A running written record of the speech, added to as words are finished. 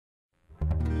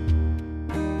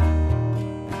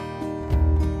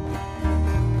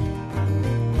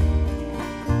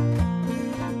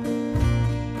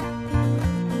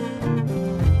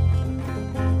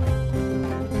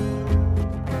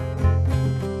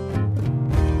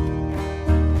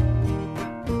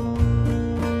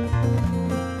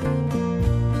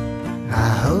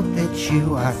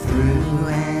you are through,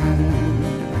 and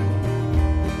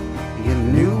you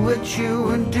knew what you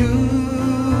were doing.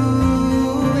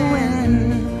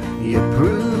 You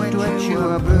proved what you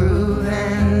were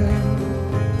proving,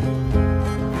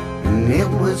 and it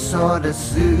was sort of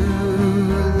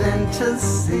soothing to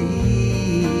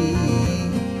see.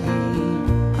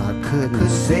 I couldn't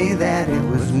say that it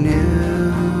was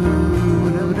new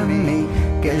to me,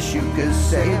 guess you could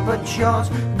say, but yours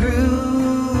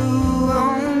grew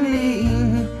on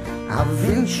me. I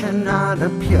venture not a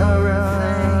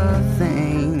purer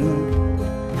thing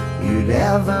you'd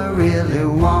ever really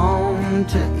want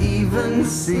to even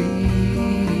see.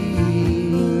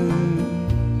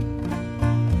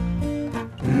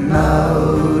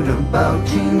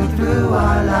 Motorboating through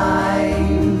our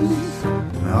lives,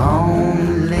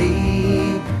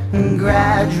 only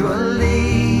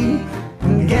gradually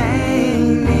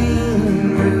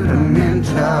gaining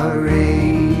rudimentary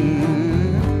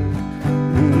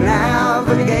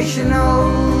navigational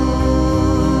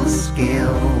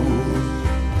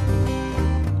skills,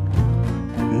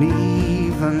 and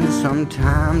even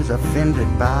sometimes offended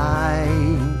by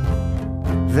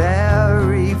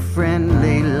very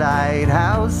friendly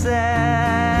lighthouses.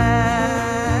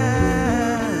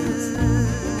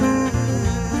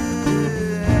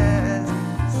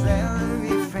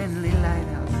 Very friendly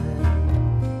lighthouses.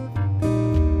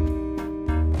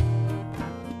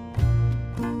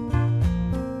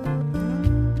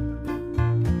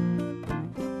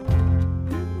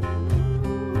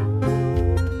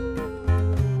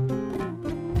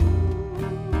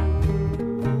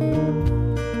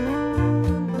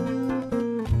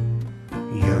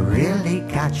 You really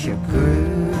got your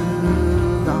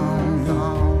groove on.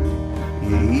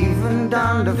 You even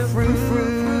donned a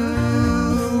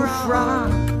frou-frou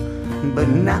frock, but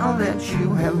now that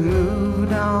you have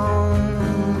moved on,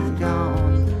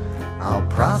 I'll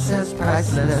process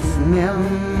priceless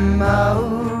memories.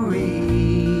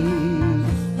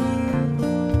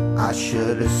 I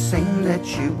should have seen that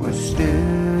you were still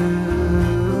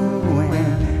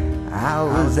when I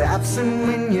was absent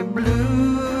when you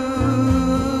blew.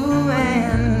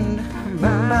 And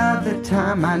by the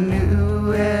time I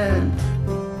knew it,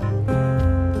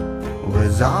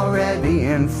 was already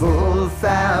in full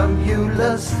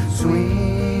fabulous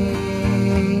swing.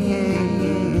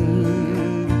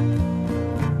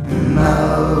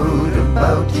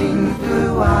 Motorboating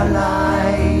through our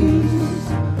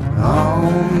lives,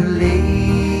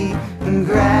 only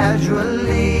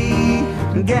gradually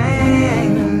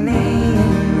gaining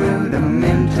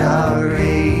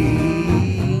rudimentary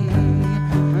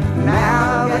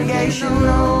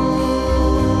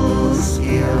navigational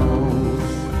skills,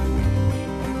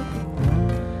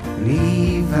 and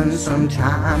even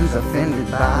sometimes offended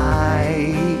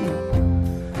by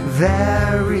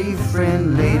very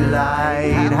friendly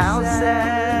lighthouses.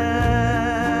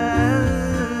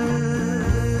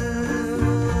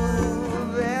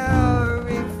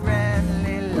 Very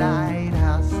friendly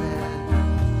lighthouses.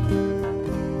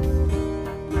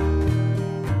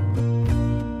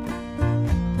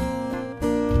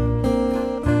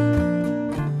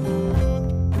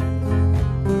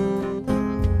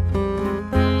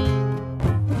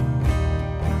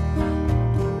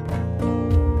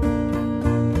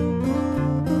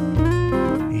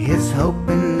 Is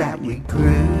hoping that we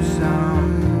grew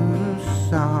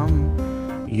some.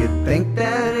 You'd think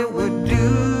that it would do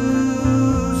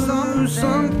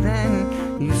something.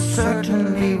 You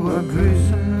certainly were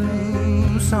gruesomely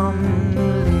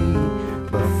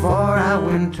before I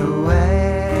went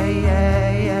away.